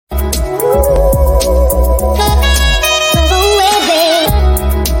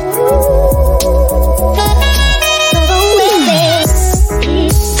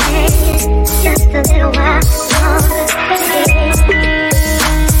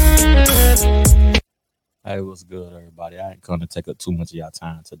Hey, what's good, everybody? I ain't gonna take up too much of y'all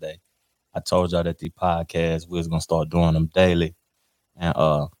time today. I told y'all that the podcast we was gonna start doing them daily, and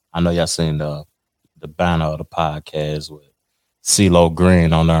I know y'all seen the banner of the podcast with CeeLo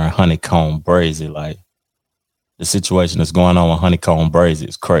Green on there and Honeycomb Brazy. Like the situation that's going on with Honeycomb Brazy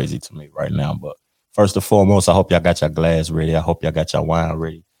is crazy to me right now. But first and foremost, I hope y'all got your glass ready. I hope y'all got your wine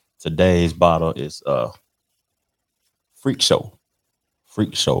ready. Today's bottle is Freak Show.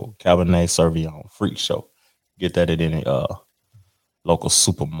 Freak Show, Cabernet Sauvignon, Freak Show. Get that at any local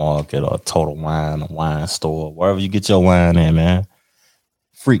supermarket or Total Wine or wine store, wherever you get your wine in, man.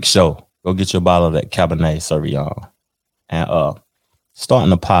 Freak Show. Go get your bottle of that Cabernet Sauvignon. And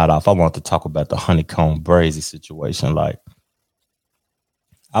starting the pod off, I want to talk about the Honeycomb Brazy situation. Like,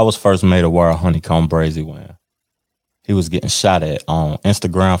 I was first made aware of Honeycomb Brazy when he was getting shot at on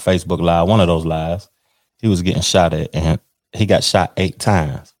Instagram, Facebook Live, one of those lives. He was getting shot at, and he got shot 8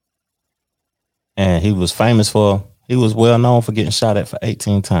 times. And he was well known for getting shot at for 8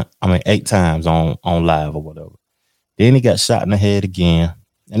 times on live or whatever. Then he got shot in the head again.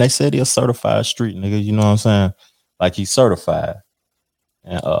 And they said he's a certified street nigga, you know what I'm saying? Like, he's certified.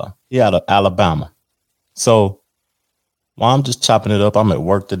 And he out of Alabama. So while I'm just chopping it up, I'm at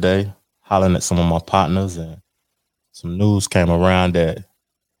work today, hollering at some of my partners, and some news came around that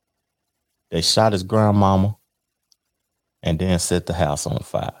they shot his grandmama and then set the house on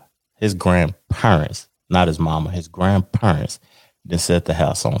fire. His grandparents, not his mama, his grandparents then set the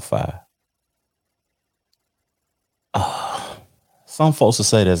house on fire. Some folks will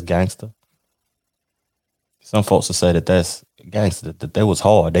say that's gangster. Some folks will say that that's gangster, that they was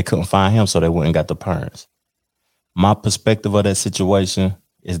hard. They couldn't find him, so they went and got the parents. My perspective of that situation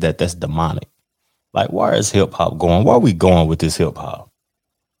is that that's demonic. Like, where is hip hop going? Where are we going with this hip hop?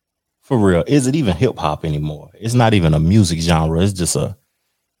 For real, is it even hip hop anymore? It's not even a music genre. It's just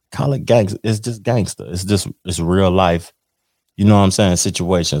call it gangster. It's just gangster. It's real life. You know what I'm saying?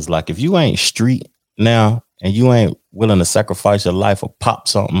 Situations. Like, if you ain't street now and you ain't willing to sacrifice your life or pop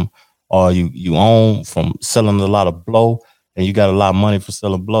something, or you own from selling a lot of blow and you got a lot of money for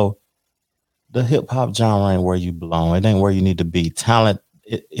selling blow, the hip hop genre ain't where you belong. It ain't where you need to be. Talent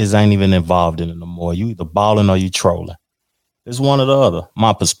is ain't even involved in it no more. You either balling or you trolling. It's one or the other,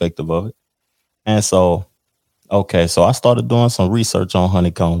 my perspective of it. And so, okay, so I started doing some research on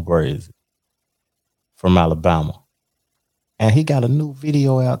Honeycomb Brazy from Alabama. And he got a new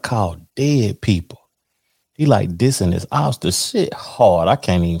video out called Dead People. He like dissing his the shit hard. I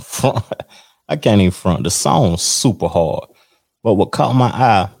can't even front. The song's super hard. But what caught my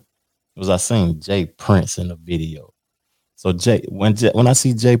eye was I seen Jay Prince in the video. So when I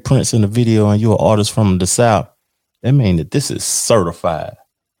see Jay Prince in the video and you're an artist from the South, that means that this is certified.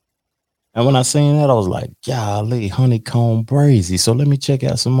 And when I seen that, I was like, golly, Honeycomb Brazy. So let me check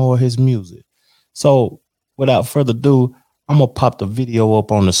out some more of his music. So without further ado, I'm going to pop the video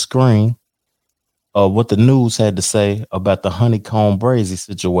up on the screen of what the news had to say about the Honeycomb Brazy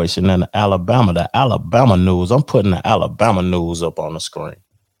situation in Alabama. The Alabama news. I'm putting the Alabama news up on the screen,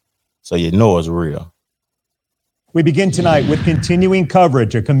 so you know it's real. We begin tonight with continuing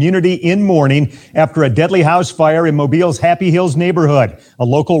coverage, a community in mourning after a deadly house fire in Mobile's Happy Hills neighborhood. A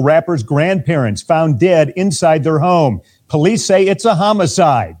local rapper's grandparents found dead inside their home. Police say it's a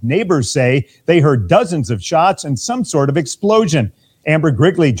homicide. Neighbors say they heard dozens of shots and some sort of explosion. Amber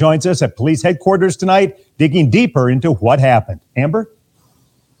Grigley joins us at police headquarters tonight, digging deeper into what happened. Amber?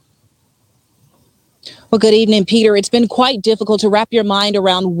 Well, good evening, Peter. It's been quite difficult to wrap your mind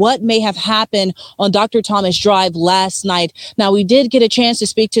around what may have happened on Dr. Thomas Drive last night. Now, we did get a chance to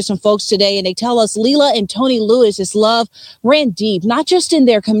speak to some folks today, and they tell us Leila and Tony Lewis's love ran deep, not just in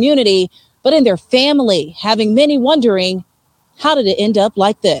their community, but in their family, having many wondering, how did it end up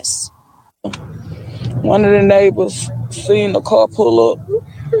like this? One of the neighbors seen the car pull up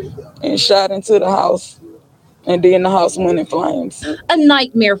and shot into the house. And then the house went in flames. A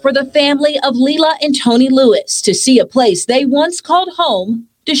nightmare for the family of Leila and Tony Lewis to see a place they once called home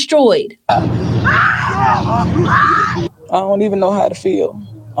destroyed. I don't even know how to feel.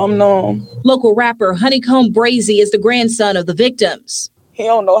 I'm numb. Local rapper Honeycomb Brazy is the grandson of the victims. He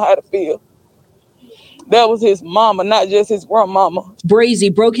don't know how to feel. That was his mama, not just his grandmama.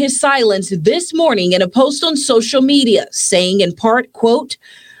 Brazy broke his silence this morning in a post on social media, saying in part, quote,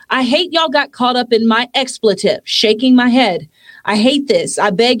 "I hate y'all got caught up in my expletive, shaking my head. I hate this. I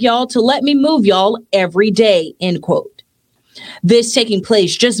beg y'all to let me move y'all every day," end quote. This taking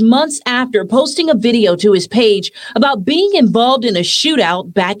place just months after posting a video to his page about being involved in a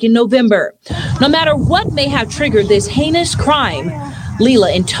shootout back in November. No matter what may have triggered this heinous crime,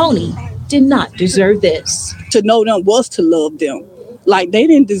 Leila and Tony did not deserve this. To know them was to love them. Like, they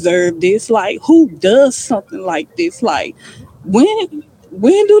didn't deserve this. Like, who does something like this? Like, when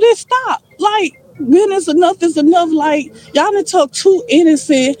do this stop? Like, when is enough is enough? Like, y'all done took two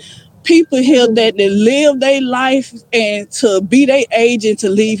innocent people here that live their life and to be their age and to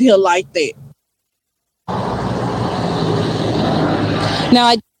leave here like that.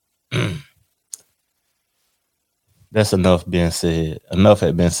 Now, That's enough being said. Enough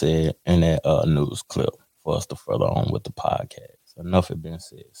had been said in that news clip for us to further on with the podcast. Enough had been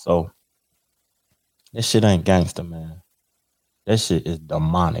said. So that shit ain't gangster, man. That shit is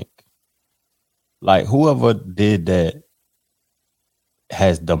demonic. Like, whoever did that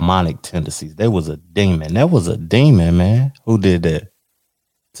has demonic tendencies. There was a demon. That was a demon, man, who did that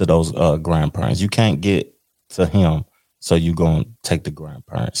to those grandparents. You can't get to him, so you gonna take the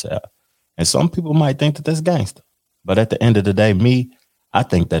grandparents out. And some people might think that that's gangster. But at the end of the day, I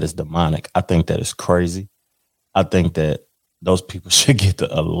think that it's demonic. I think that it's crazy. I think that those people should get the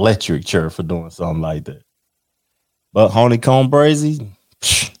electric chair for doing something like that. But Honeycomb Brazy,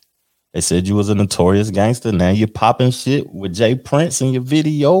 they said you was a notorious gangster. Now you're popping shit with Jay Prince in your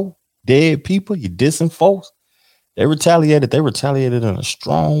video. Dead people, you dissing folks. They retaliated. They retaliated in a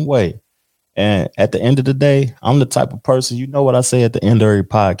strong way. And at the end of the day, I'm the type of person, you know what I say at the end of every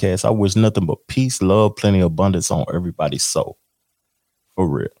podcast, I wish nothing but peace, love, plenty of abundance on everybody's soul. For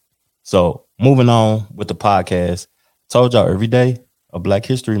real. So moving on with the podcast, told y'all every day of Black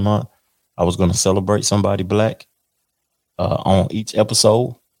History Month, I was going to celebrate somebody Black on each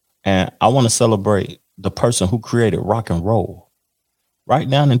episode. And I want to celebrate the person who created rock and roll. Right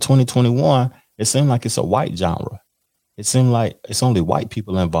now in 2021, it seemed like it's a white genre. It seemed like it's only white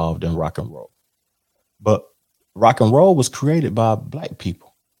people involved in rock and roll. But rock and roll was created by Black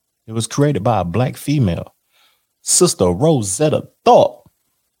people. It was created by a Black female, Sister Rosetta Tharpe.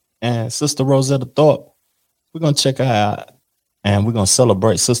 And Sister Rosetta Tharpe, we're going to check her out and we're going to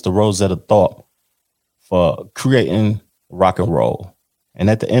celebrate Sister Rosetta Tharpe for creating rock and roll. And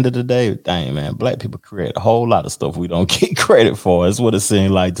at the end of the day, dang, man, Black people create a whole lot of stuff we don't get credit for. That's what it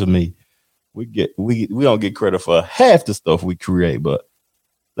seemed like to me. We don't get credit for half the stuff we create, but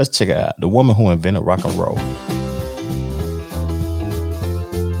let's check it out. The woman who invented rock and roll.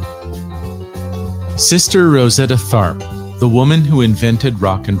 Sister Rosetta Tharpe, the woman who invented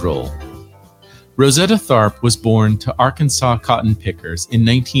rock and roll. Rosetta Tharpe was born to Arkansas cotton pickers in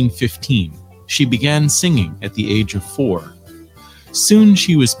 1915. She began singing at the age of 4. Soon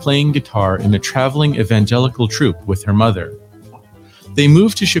she was playing guitar in a traveling evangelical troupe with her mother. They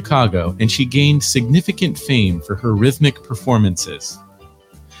moved to Chicago, and she gained significant fame for her rhythmic performances.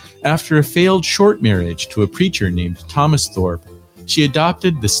 After a failed short marriage to a preacher named Thomas Thorpe, she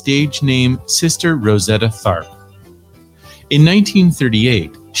adopted the stage name Sister Rosetta Tharpe. In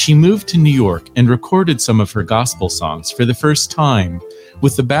 1938, she moved to New York and recorded some of her gospel songs for the first time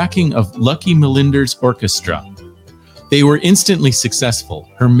with the backing of Lucky Melinder's orchestra. They were instantly successful.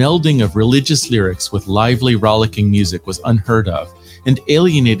 Her melding of religious lyrics with lively, rollicking music was unheard of, and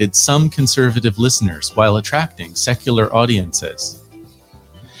alienated some conservative listeners while attracting secular audiences.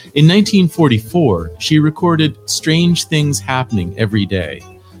 In 1944, she recorded Strange Things Happening Every Day,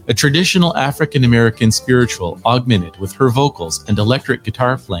 a traditional African-American spiritual augmented with her vocals and electric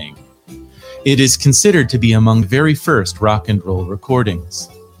guitar playing. It is considered to be among the very first rock and roll recordings.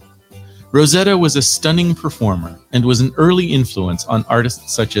 Rosetta was a stunning performer and was an early influence on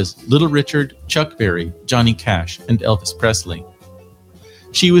artists such as Little Richard, Chuck Berry, Johnny Cash, and Elvis Presley.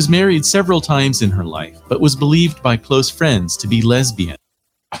 She was married several times in her life, but was believed by close friends to be lesbian.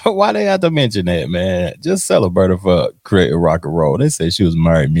 Why they have to mention that, man? Just celebrate her for creating rock and roll. They say she was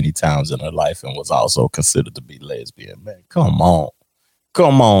married many times in her life and was also considered to be lesbian. Man, come on.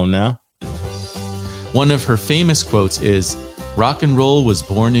 Come on now. One of her famous quotes is, "Rock and roll was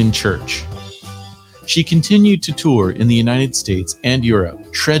born in church." She continued to tour in the United States and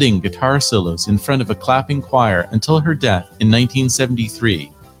Europe, shredding guitar solos in front of a clapping choir until her death in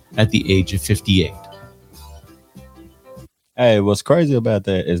 1973 at the age of 58. Hey, what's crazy about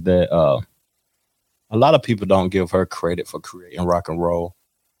that is that a lot of people don't give her credit for creating rock and roll.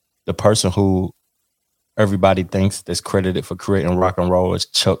 The person who everybody thinks that's credited for creating rock and roll is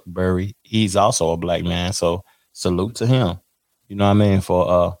Chuck Berry. He's also a Black man, so salute to him. You know what I mean?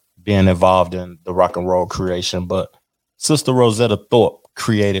 For being involved in the rock and roll creation. But Sister Rosetta Tharpe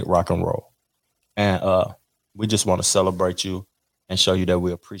created rock and roll. And we just want to celebrate you and show you that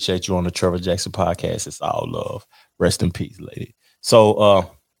we appreciate you on the Trevor Jackson podcast. It's all love. Rest in peace, lady. So,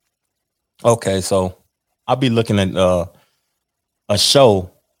 okay, so I'll be looking at a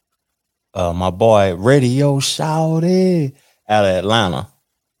show. My boy Radio Shouty out of Atlanta.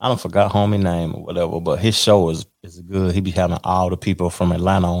 I don't forgot homie name or whatever, but his show is good. He be having all the people from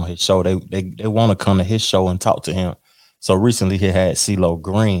Atlanta on his show. They want to come to his show and talk to him. So recently he had CeeLo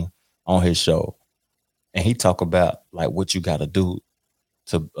Green on his show, and he talk about like what you got to do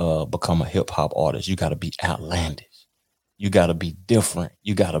to become a hip hop artist. You got to be outlandish. You got to be different.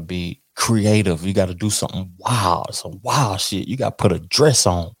 You got to be creative. You got to do something wild, some wild shit. You got to put a dress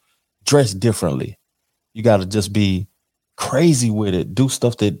on, dress differently. You got to just be crazy with it. Do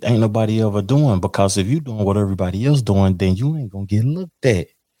stuff that ain't nobody ever doing, because if you doing what everybody else doing, then you ain't gonna get looked at.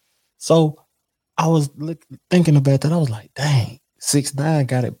 So I was thinking about that. I was like, dang, 6ix9ine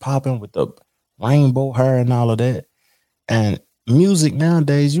got it popping with the rainbow hair and all of that. And music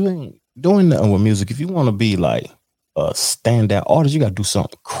nowadays, you ain't doing nothing with music. If you want to be like a standout artist, you got to do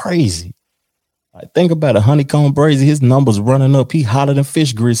something crazy. Like, think about it. Honeycomb Brazy, his numbers running up. He hotter than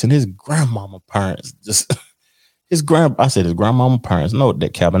fish grease, and his grandmama parents just his grandmama parents know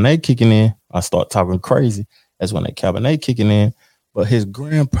that Cabernet kicking in. I start talking crazy. That's when that Cabernet kicking in. But his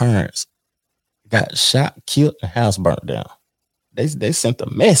grandparents got shot, killed, and house burnt down. They sent a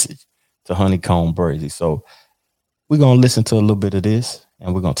message to Honeycomb Brazy. So we're gonna listen to a little bit of this,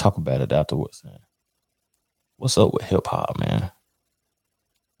 and we're gonna talk about it afterwards. What's up with hip hop, man?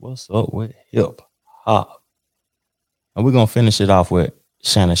 What's up with hip hop? And we're gonna finish it off with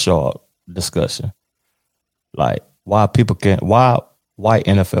Shannon Sharpe discussion. Like, why white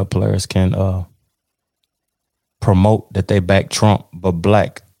NFL players can promote that they back Trump, but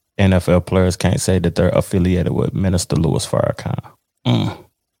black NFL players can't say that they're affiliated with Minister Louis Farrakhan.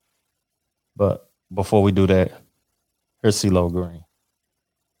 But before we do that, here's CeeLo Green.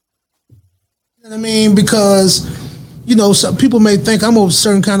 You know what I mean? Because, you know, some people may think I'm a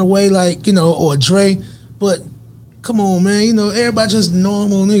certain kind of way, like, you know, or Dre, but come on, man. You know, everybody just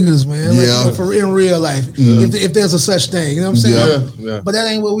normal niggas, man. Like, you know, for in real life, if there's a such thing, you know what I'm saying? Yeah. But that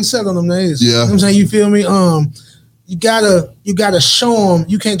ain't what we said on them days. Yeah. You know what I'm saying? You feel me? You gotta show them.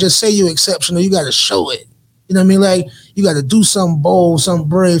 You can't just say you're exceptional. You gotta show it. You know what I mean? Like, you gotta do something bold, something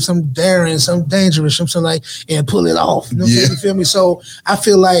brave, something daring, something dangerous, something like, and pull it off. You know what I'm saying? You feel me? So I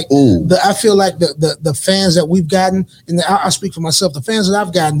feel like the fans that we've gotten, and I speak for myself, the fans that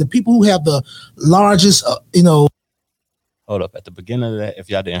I've gotten, the people who have the largest, Hold up. At the beginning of that, if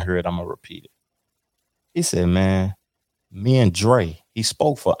y'all didn't hear it, I'm going to repeat it. He said, man, me and Dre, he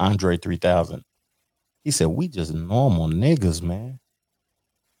spoke for Andre 3000. He said, we just normal niggas, man.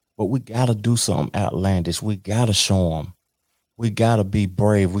 But we got to do something outlandish. We got to show them. We got to be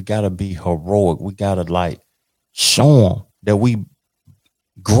brave. We got to be heroic. We got to, like, show them that we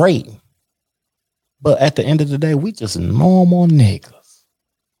great. But at the end of the day, we just normal niggas.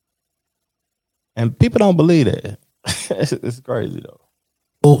 And people don't believe that. It's crazy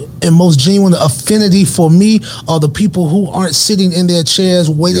though. And most genuine affinity for me are the people who aren't sitting in their chairs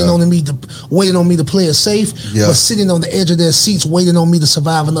waiting on me to play it safe, but sitting on the edge of their seats waiting on me to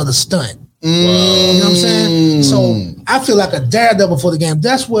survive another stunt. Wow. You know what I'm saying? So I feel like a daredevil for the game.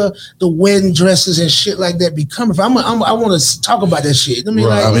 That's where the wedding dresses and shit like that be coming from. I want to talk about that shit. I mean,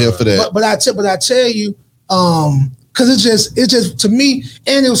 like, I'm here for that. But I tell you, cause it's just to me,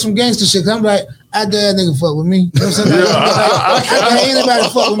 and it was some gangster shit. Cause I'm like, I dare nigga fuck with me. You know what I'm saying? I dare anybody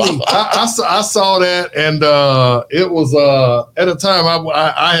fuck with me. I saw that, and it was at a time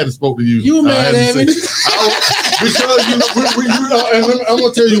I hadn't spoken to you. You mad at me? Because and I'm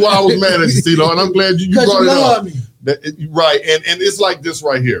gonna tell you why I was mad at you, CeeLo, and I'm glad you brought it up. Right, and it's like this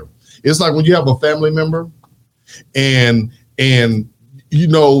right here. It's like when you have a family member, and you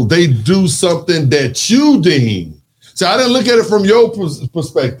know they do something that you deem. So I didn't look at it from your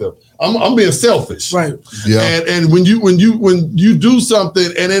perspective. I'm being selfish, right? Yeah. And when you do something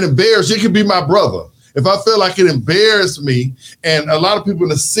and it embarrasses, it could be my brother. If I feel like it embarrassed me, and a lot of people in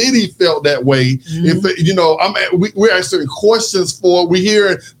the city felt that way, if we're asking questions for. We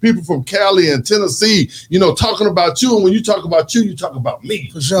hear people from Cali and Tennessee, talking about you, and when you talk about you talk about me.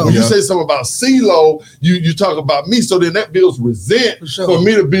 For sure. When you say something about CeeLo, you talk about me. So then that builds resent for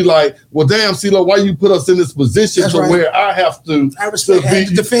me to be like, well, damn, CeeLo, why you put us in this position where I have to? I respect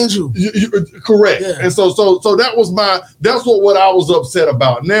to defend you. Correct. Yeah. And so that was that's what I was upset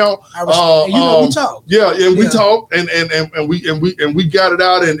about. Now, we talk. Yeah, and we talked, and we got it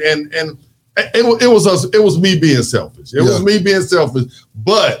out, and it was us. It was me being selfish. It was me being selfish.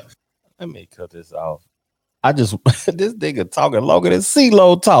 But let me cut this off. This nigga talking longer than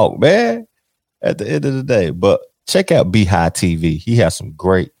CeeLo talk, man. At the end of the day, but check out Beehive TV. He has some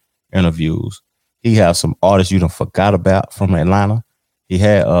great interviews. He has some artists you done forgot about from Atlanta. He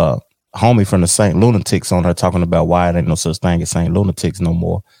had a homie from the St. Lunatics on there talking about why it ain't no such thing as St. Lunatics no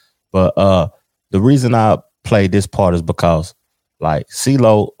more. But the reason I play this part is because Like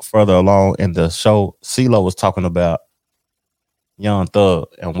CeeLo, further along in the show, CeeLo was talking about Young Thug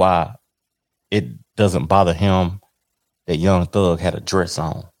and why it doesn't bother him that Young Thug had a dress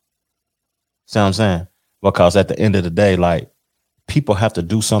on. See what I'm saying? Because at the end of the day, like, people have to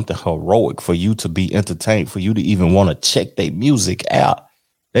do something heroic for you to be entertained, for you to even want to check their music out.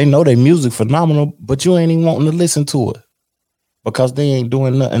 They know their music phenomenal, but you ain't even wanting to listen to it because they ain't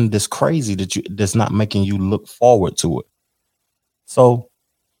doing nothing that's crazy that's not making you look forward to it. So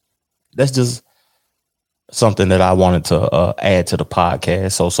that's just something that I wanted to add to the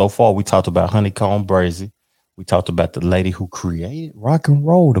podcast. So far we talked about Honeycomb Brazy. We talked about the lady who created rock and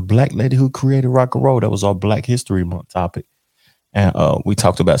roll, the black lady who created rock and roll. That was our Black History Month topic. And we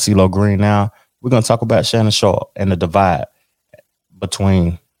talked about CeeLo Green. Now we're going to talk about Shannon Sharpe and the divide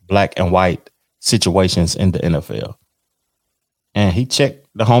between black and white situations in the NFL. And he checked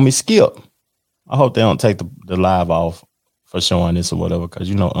the homie Skip. I hope they don't take the live off for showing this or whatever, because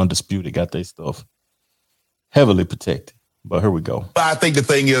you know Undisputed got their stuff heavily protected. But here we go. I think the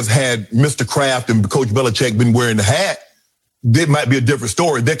thing is, had Mr. Kraft and Coach Belichick been wearing the hat, it might be a different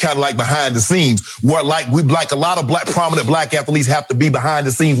story. They're kind of like behind the scenes, where like a lot of prominent black athletes have to be behind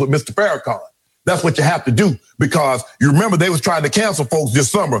the scenes with Mr. Farrakhan. That's what you have to do, because you remember they was trying to cancel folks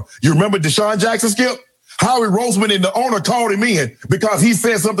this summer. You remember Deshaun Jackson, Skip? Howie Roseman and the owner called him in because he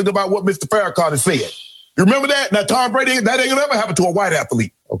said something about what Mr. Farrakhan had said. You remember that? Now, Tom Brady, that ain't gonna ever happen to a white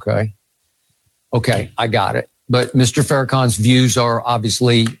athlete. Okay, I got it. But Mr. Farrakhan's views are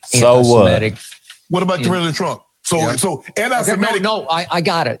obviously So anti-Semitic. What about President Trump? So anti-Semitic. Okay, no, I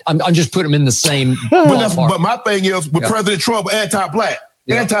got it. I'm just putting them in the same but my thing is, with President Trump, anti-black,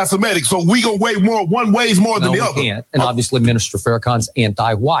 anti-Semitic. So we gonna weigh more, one weighs more than the other. Can't. And obviously Minister Farrakhan's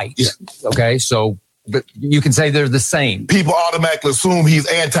anti-white. Yeah. Okay, so but you can say they're the same. People automatically assume he's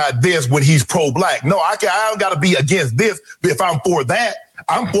anti-this when he's pro-black. No, I don't got to be against this if I'm for that.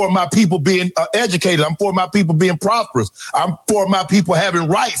 I'm for my people being educated. I'm for my people being prosperous. I'm for my people having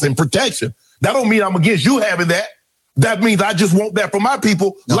rights and protection. That don't mean I'm against you having that. That means I just want that for my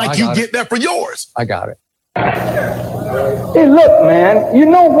people, like you get that for yours. I got it. Hey, look, man, you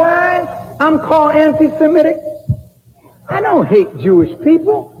know why I'm called anti-Semitic? I don't hate Jewish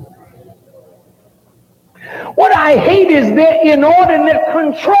people. What I hate is their inordinate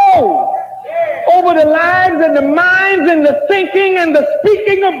control over the lives and the minds and the thinking and the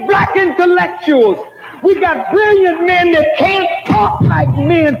speaking of black intellectuals. We got brilliant men that can't talk like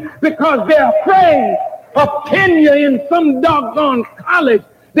men because they're afraid of tenure in some doggone college.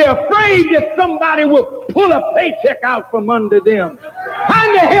 They're afraid that somebody will pull a paycheck out from under them. How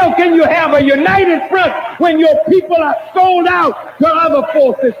in the hell can you have a united front when your people are sold out to other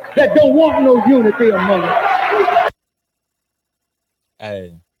forces that don't want no unity among them?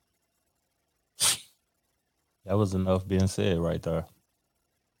 Hey, that was enough being said right there.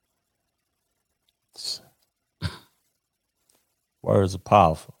 Words are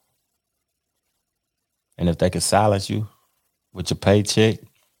powerful. And if they can silence you with your paycheck,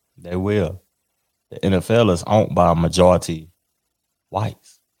 they will. The NFL is owned by a majority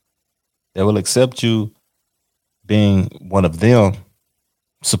whites. They will accept you being one of them,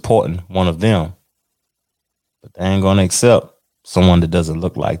 supporting one of them. But they ain't going to accept someone that doesn't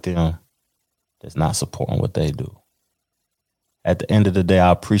look like them, that's not supporting what they do. At the end of the day,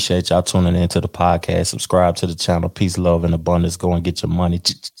 I appreciate y'all tuning into the podcast. Subscribe to the channel. Peace, love, and abundance. Go and get your money.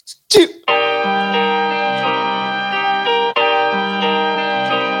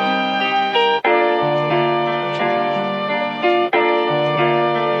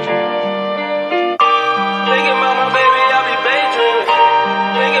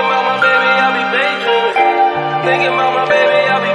 Thinking about my baby,